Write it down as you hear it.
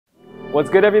What's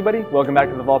good, everybody? Welcome back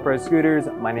to the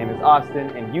TheVaultProScooters. My name is Austin,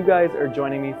 and you guys are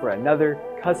joining me for another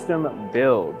custom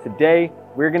build. Today,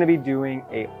 we're gonna be doing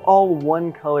a all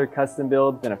one color custom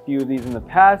build. Done a few of these in the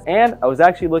past, and I was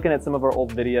actually looking at some of our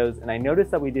old videos, and I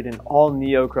noticed that we did an all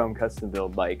neochrome custom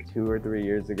build like 2 or 3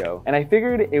 years ago. And I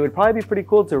figured it would probably be pretty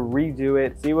cool to redo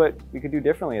it, see what we could do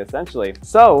differently, essentially.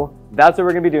 So that's what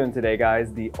we're gonna be doing today,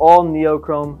 guys, the all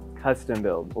neochrome custom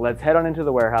build. Let's head on into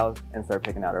the warehouse and start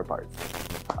picking out our parts.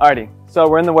 Alrighty, so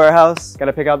we're in the warehouse,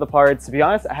 gotta pick out the parts. To be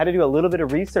honest, I had to do a little bit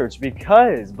of research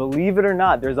because, believe it or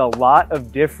not, there's a lot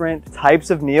of different types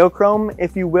of neochrome,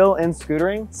 if you will, in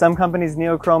scootering. Some companies'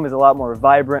 neochrome is a lot more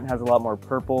vibrant, has a lot more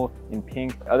purple and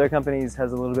pink. Other companies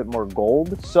has a little bit more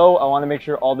gold. So I wanna make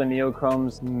sure all the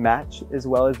neochromes match as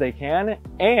well as they can.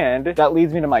 And that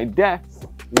leads me to my deck,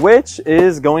 which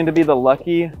is going to be the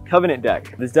Lucky Covenant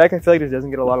deck. This deck, I feel like, it doesn't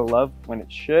get a lot of love when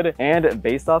it should, and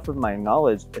based off of my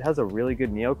knowledge, it has a really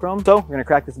good neochrome. So we're gonna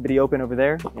crack this video open over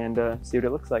there and see what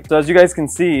it looks like. So as you guys can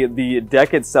see, the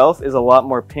deck itself is a lot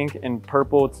more pink and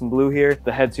purple. It's some blue here.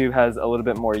 The head tube has a little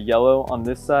bit more yellow on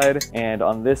this side and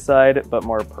on this side, but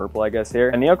more purple, I guess, here.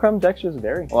 And neochrome textures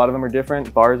vary. A lot of them are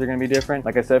different. Bars are gonna be different.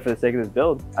 Like I said, for the sake of this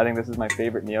build, I think this is my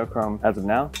favorite neochrome as of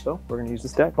now. So we're gonna use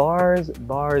this deck. Bars,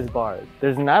 bars, bars.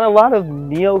 There's not a lot of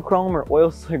neochrome or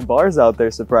oil slick bars out there,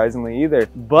 surprisingly, either,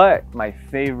 but my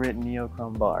favorite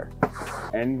neochrome bar,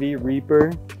 Envy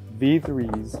Reaper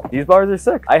V3s. These bars are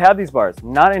sick. I have these bars,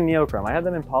 not in neochrome. I had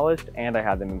them in polished and I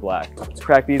had them in black. Let's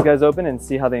crack these guys open and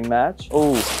see how they match.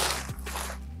 Oh,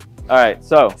 all right,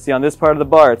 so see on this part of the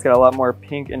bar, it's got a lot more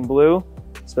pink and blue,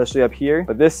 especially up here,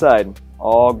 but this side,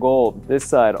 all gold. This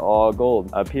side, all gold.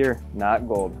 Up here, not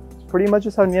gold. It's pretty much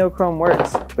just how neochrome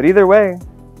works, but either way,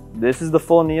 this is the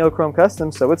full neochrome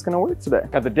custom, so it's gonna work today.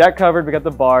 Got the deck covered, we got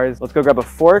the bars. Let's go grab a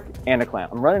fork and a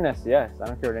clamp. I'm running SCS, I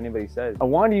don't care what anybody says. I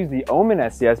wanted to use the Omen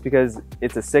SCS because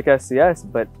it's a sick SCS,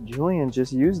 but Julian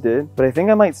just used it. But I think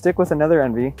I might stick with another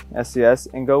Envy SCS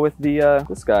and go with the,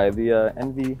 this guy, the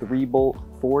Envy 3-bolt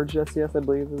Forge SCS, I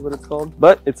believe is what it's called.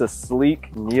 But it's a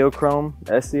sleek neochrome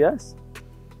SCS.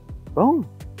 Boom.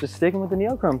 Just sticking with the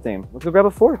neochrome theme. Let's go grab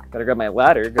a fork. Gotta grab my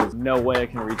ladder because no way I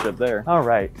can reach up there. All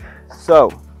right,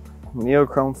 so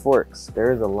neochrome forks.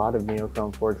 There is a lot of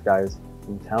neochrome forks, guys.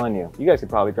 I'm telling you. You guys could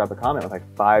probably drop a comment with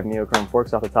like 5 neochrome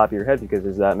forks off the top of your head because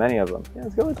there's that many of them. Yeah,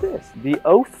 let's go with this. The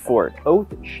Oath fork.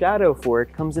 Oath Shadow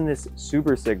fork comes in this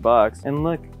super sick box. And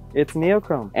look, it's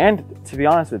neochrome. And to be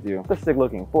honest with you, it's a sick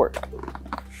looking fork.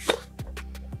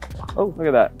 Oh, look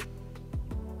at that.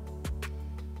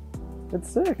 It's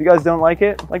sick. If you guys don't like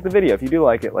it, like the video. If you do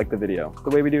like it, like the video. It's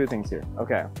the way we do things here.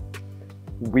 Okay.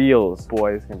 Wheels.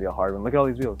 Boy, it's gonna be a hard one. Look at all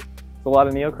these wheels. It's a lot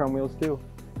of neochrome wheels too.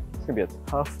 It's gonna be a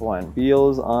tough one.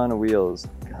 Wheels on wheels.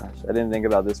 Gosh, I didn't think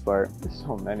about this part. There's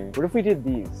so many. What if we did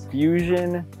these?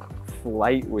 Fusion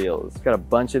flight wheels. Got a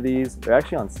bunch of these. They're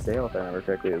actually on sale if I remember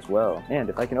correctly as well. And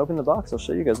if I can open the box, I'll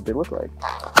show you guys what they look like.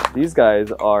 These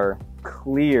guys are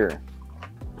clear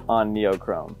on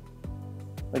neochrome.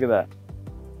 Look at that.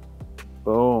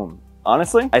 Boom.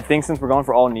 Honestly, I think since we're going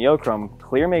for all neochrome,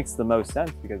 clear makes the most sense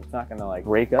because it's not gonna like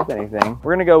break up anything.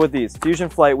 We're gonna go with these Fusion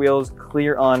Flight wheels,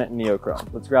 clear on neochrome.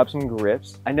 Let's grab some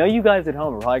grips. I know you guys at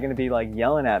home are probably gonna be like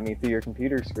yelling at me through your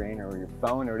computer screen or your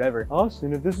phone or whatever.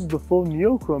 Austin, if this is the full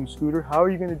neochrome scooter, how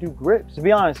are you gonna do grips? To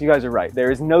be honest, you guys are right.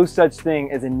 There is no such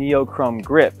thing as a neochrome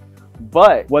grip.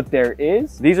 But what there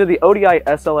is, these are the ODI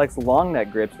SLX long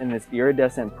neck grips in this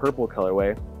iridescent purple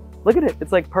colorway. Look at it,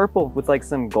 it's like purple with like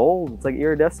some gold. It's like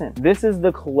iridescent. This is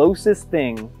the closest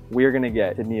thing we're gonna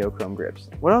get to neochrome grips.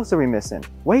 What else are we missing?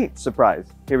 Wait, surprise,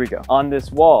 here we go. On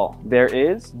this wall, there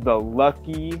is the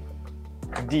Lucky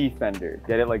Defender.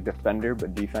 Get it, like Defender,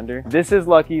 but Defender. This is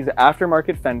Lucky's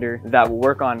aftermarket fender that will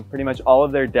work on pretty much all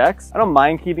of their decks. I don't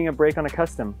mind keeping a brake on a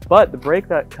custom, but the brake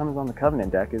that comes on the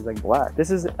Covenant deck is like black.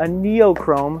 This is a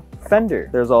neochrome fender.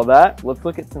 There's all that. Let's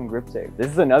look at some grip tape. This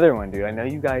is another one, dude. I know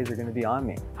you guys are gonna be on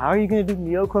me. How are you gonna do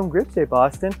neochrome grip tape,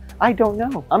 Austin? I don't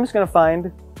know. I'm just gonna find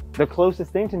the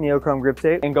closest thing to neochrome grip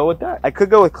tape and go with that. I could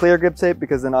go with clear grip tape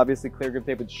because then obviously clear grip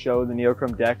tape would show the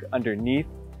neochrome deck underneath.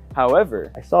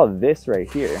 However, I saw this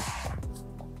right here.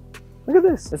 Look at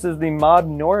this. This is the Mod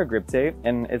Nora grip tape,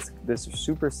 and it's this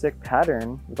super sick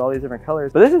pattern with all these different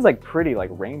colors. But this is like pretty like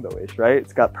rainbowish, right?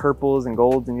 It's got purples and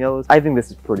golds and yellows. I think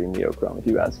this is pretty neochrome if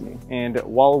you ask me. And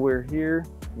while we're here,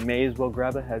 may as well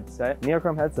grab a headset.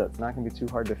 Neochrome headset's not gonna be too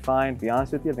hard to find. To be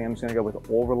honest with you, I think I'm just gonna go with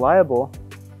all reliable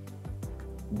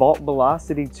Vault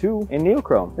Velocity 2 in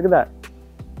neochrome. Look at that.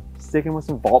 Sticking with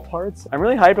some vault parts. I'm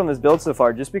really hyped on this build so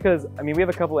far just because, I mean, we have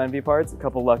a couple Envy parts, a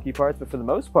couple Lucky parts, but for the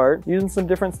most part, using some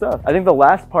different stuff. I think the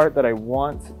last part that I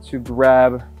want to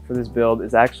grab for this build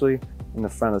is actually in the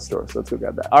front of the store. So let's go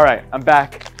grab that. All right, I'm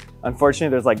back. Unfortunately,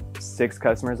 there's like 6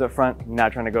 customers up front. I'm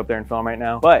not trying to go up there and film right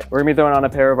now, but we're gonna be throwing on a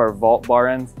pair of our Vault bar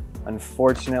ends.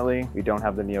 Unfortunately, we don't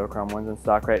have the neochrome ones in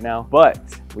stock right now, but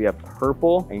we have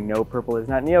purple. I know purple is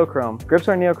not neochrome. Grips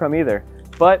aren't neochrome either,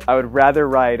 but I would rather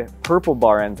ride purple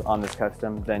bar ends on this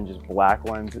custom than just black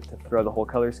ones to throw the whole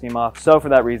color scheme off. So for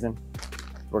that reason,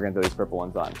 we're gonna throw these purple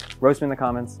ones on. Roast me in the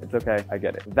comments, it's okay, I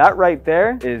get it. That right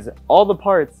there is all the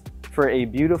parts for a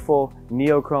beautiful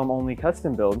neochrome only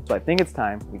custom build. So I think it's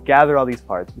time we gather all these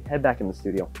parts, we head back in the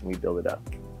studio and we build it up.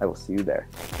 I will see you there.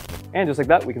 And just like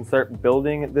that, we can start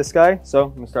building this guy. So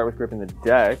I'm gonna start with gripping the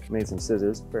deck. I made some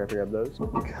scissors, I grab those,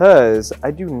 because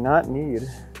I do not need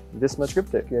this much grip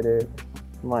tape. Get it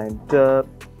lined up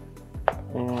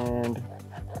and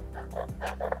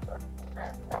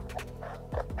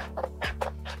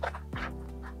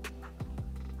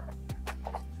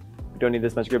don't need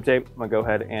this much grip tape. I'm gonna go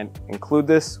ahead and include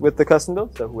this with the custom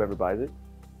build, so whoever buys it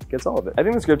gets all of it. I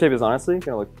think this grip tape is honestly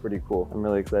gonna look pretty cool. I'm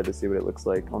really excited to see what it looks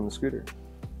like on the scooter.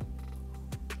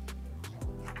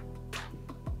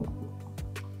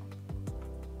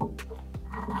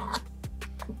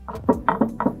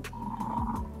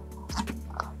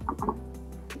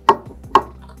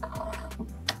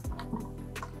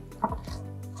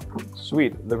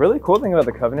 Sweet. The really cool thing about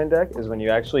the Covenant deck is when you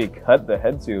actually cut the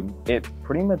head tube, it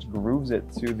pretty much grooves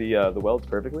it to the welds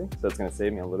perfectly. So it's gonna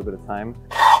save me a little bit of time.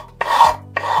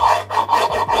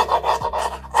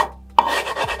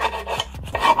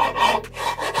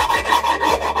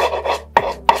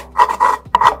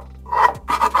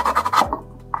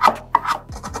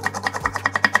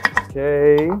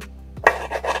 Okay.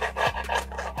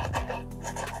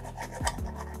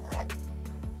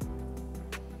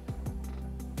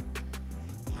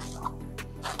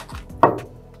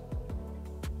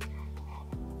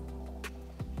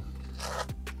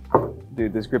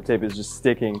 Dude, this grip tape is just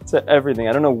sticking to everything.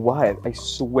 I don't know why. I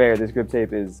swear this grip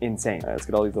tape is insane. All right, let's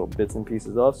get all these little bits and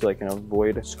pieces off so I can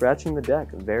avoid scratching the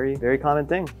deck. Very, very common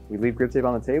thing. We leave grip tape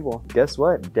on the table. Guess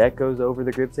what? Deck goes over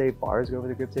the grip tape, bars go over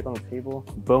the grip tape on the table.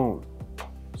 Boom.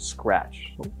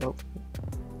 Scratch. Oh,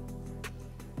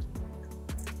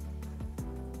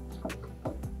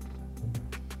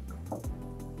 oh.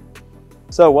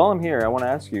 So while I'm here, I want to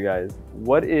ask you guys,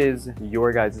 what is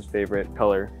your guys' favorite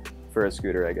color for a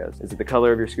scooter, I guess? Is it the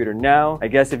color of your scooter now? I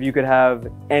guess if you could have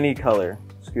any color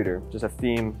scooter, just a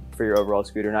theme for your overall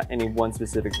scooter, not any one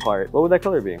specific part, what would that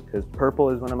color be? Because purple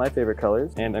is one of my favorite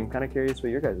colors, and I'm kind of curious what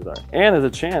your guys' are. And there's a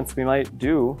chance we might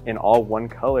do an all one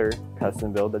color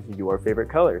custom build that's your favorite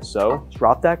color. So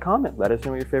drop that comment, let us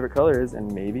know what your favorite color is, and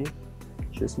maybe,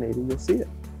 just maybe, you'll see it.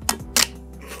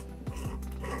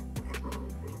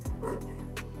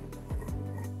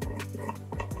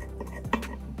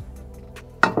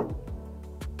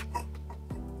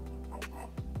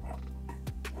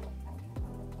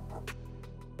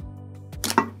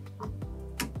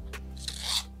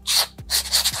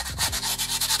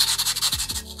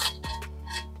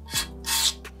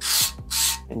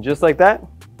 And just like that,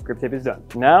 grip tape is done.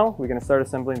 Now we're gonna start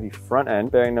assembling the front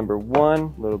end. Bearing number 1,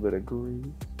 a little bit of grease.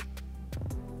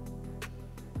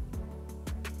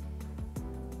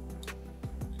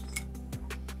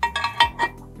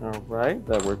 All right,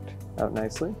 that worked out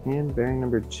nicely. And bearing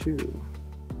number 2.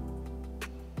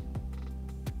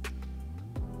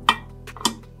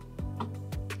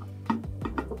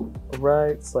 All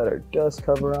right, slide our dust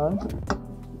cover on.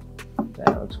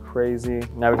 That looks crazy.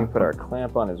 Now we can put our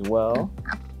clamp on as well.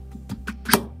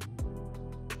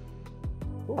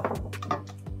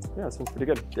 Yeah, that seems pretty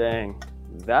good. Dang,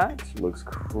 that looks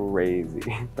crazy.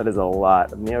 That is a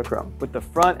lot of neochrome. With the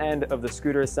front end of the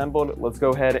scooter assembled, let's go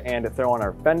ahead and throw on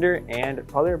our fender and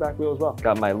probably our back wheel as well.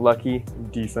 Got my lucky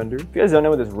defender. If you guys don't know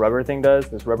what this rubber thing does,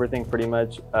 this rubber thing pretty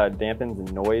much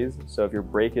dampens noise. So if your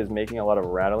brake is making a lot of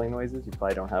rattling noises, you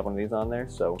probably don't have one of these on there,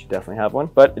 so you should definitely have one.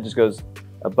 But it just goes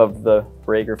above the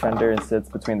brake or fender and sits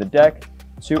between the deck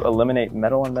to eliminate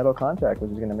metal on metal contact, which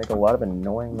is gonna make a lot of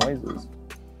annoying noises.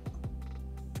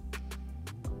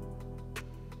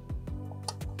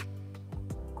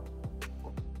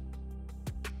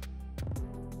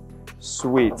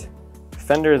 Sweet.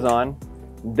 Fender is on.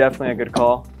 Definitely a good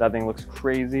call. That thing looks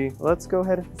crazy. Let's go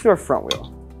ahead and do our front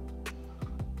wheel.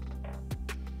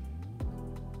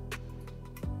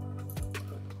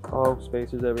 Oh,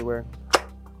 spacers everywhere.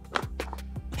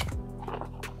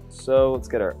 So let's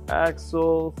get our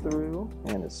axle through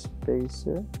and a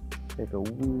spacer. Take a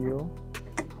wheel.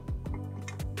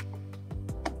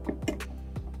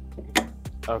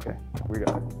 Okay, we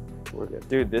got it. we're good.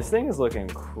 Dude, this thing is looking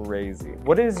crazy.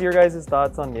 What is your guys'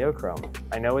 thoughts on neochrome?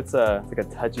 I know it's like a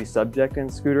touchy subject in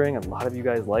scootering. A lot of you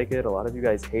guys like it, a lot of you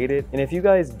guys hate it. And if you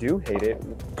guys do hate it,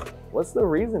 what's the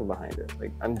reason behind it?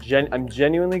 Like, I'm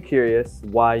genuinely curious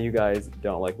why you guys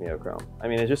don't like neochrome. I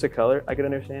mean, it's just a color. I could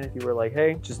understand if you were like,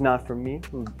 hey, just not for me.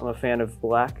 I'm a fan of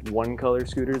black, one color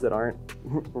scooters that aren't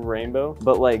rainbow.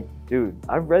 But like, dude,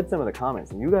 I've read some of the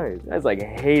comments and you guys like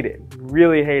hate it,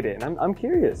 really hate it. And I'm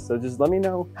curious. So just let me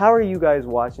know, how are you guys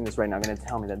watching this right now gonna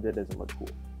tell me that that doesn't look cool?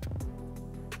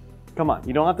 Come on,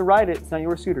 you don't have to ride it, it's not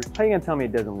your scooter. How are you gonna tell me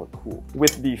it doesn't look cool?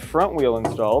 With the front wheel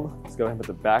installed, let's go ahead and put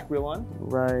the back wheel on.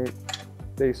 Right,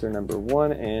 spacer number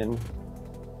 1 in.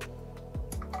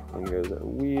 And goes our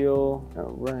wheel.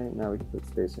 All right, now we can put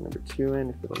spacer number 2 in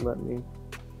if it'll let me.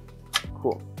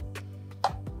 Cool.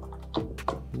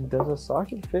 Does a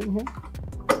socket fit in here?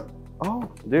 Oh,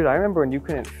 dude, I remember when you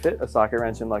couldn't fit a socket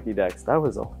wrench in Lucky Decks. That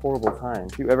was a horrible time.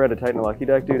 If you ever had to tighten a Lucky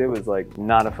Deck, dude, it was like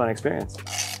not a fun experience.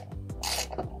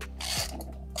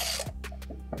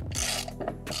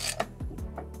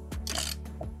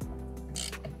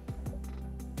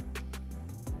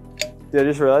 Dude, I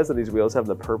just realized that these wheels have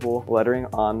the purple lettering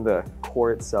on the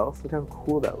core itself. Look how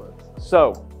cool that looks.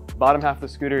 So, bottom half of the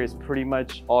scooter is pretty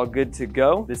much all good to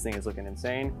go. This thing is looking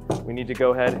insane. We need to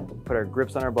go ahead and put our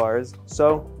grips on our bars.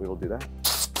 So, we will do that.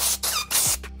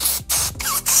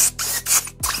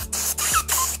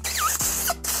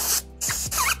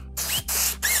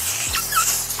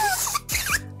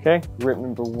 Okay, grip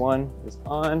number 1 is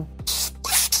on.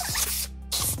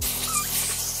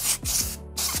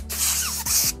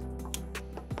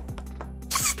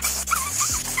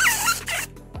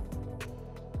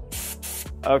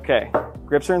 Okay,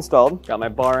 grips are installed. Got my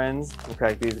bar ends. We'll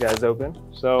crack these guys open.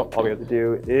 So all we have to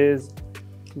do is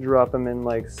drop them in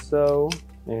like so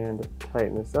and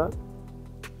tighten this up.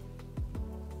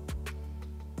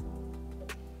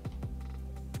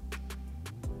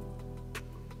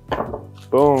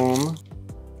 Boom.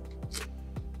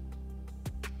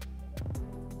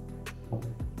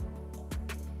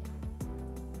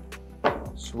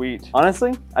 Sweet.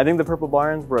 Honestly, I think the purple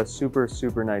bar ends were a super,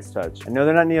 super nice touch. I know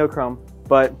they're not neochrome,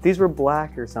 but if these were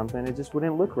black or something, it just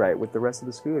wouldn't look right with the rest of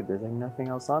the scooter. There's like nothing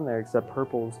else on there except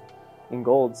purples and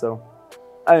gold, so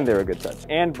I think they were a good touch.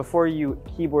 And before you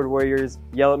keyboard warriors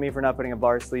yell at me for not putting a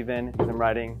bar sleeve in because I'm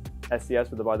riding SCS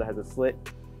with a bar that has a slit,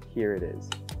 here it is.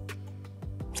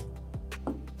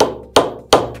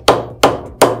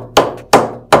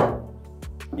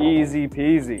 Easy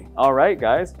peasy. All right,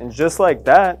 guys. And just like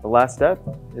that, the last step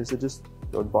is to just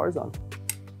throw the bars on.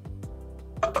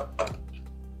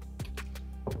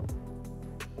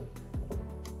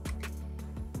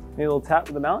 Need a little tap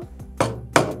with the mount.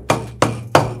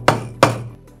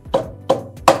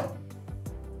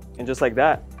 And just like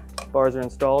that, bars are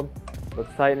installed.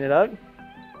 Let's tighten it up,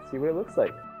 see what it looks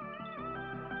like.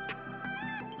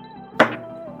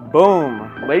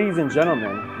 Boom, ladies and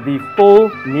gentlemen, the full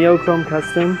neochrome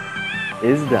custom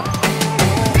is done.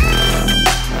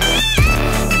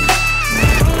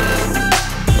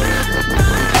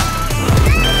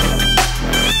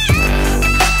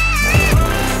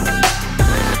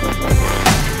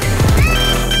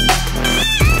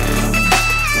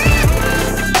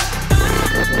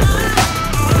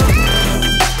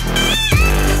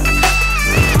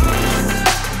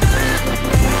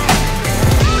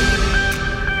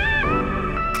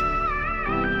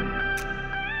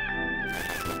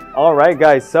 All right,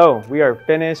 guys, so we are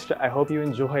finished. I hope you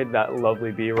enjoyed that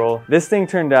lovely B-roll. This thing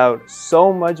turned out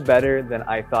so much better than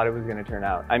I thought it was gonna turn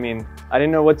out. I mean, I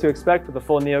didn't know what to expect with the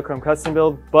full neochrome custom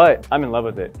build, but I'm in love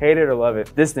with it. Hate it or love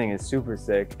it, this thing is super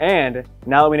sick. And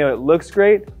now that we know it looks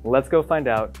great, let's go find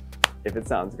out if it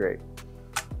sounds great.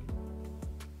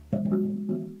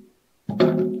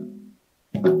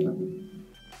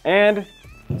 And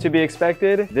to be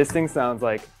expected, this thing sounds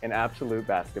like an absolute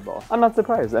basketball. I'm not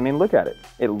surprised. I mean, look at it.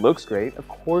 It looks great. Of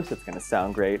course it's gonna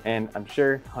sound great. And I'm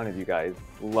sure a ton of you guys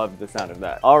love the sound of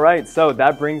that. All right, so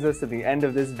that brings us to the end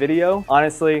of this video.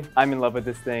 Honestly, I'm in love with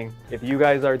this thing. If you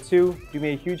guys are too, do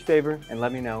me a huge favor and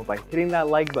let me know by hitting that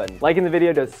like button. Liking the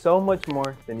video does so much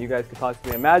more than you guys could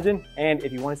possibly imagine. And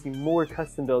if you wanna see more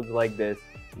custom builds like this,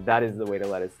 that is the way to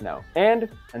let us know. And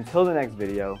until the next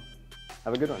video,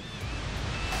 have a good one.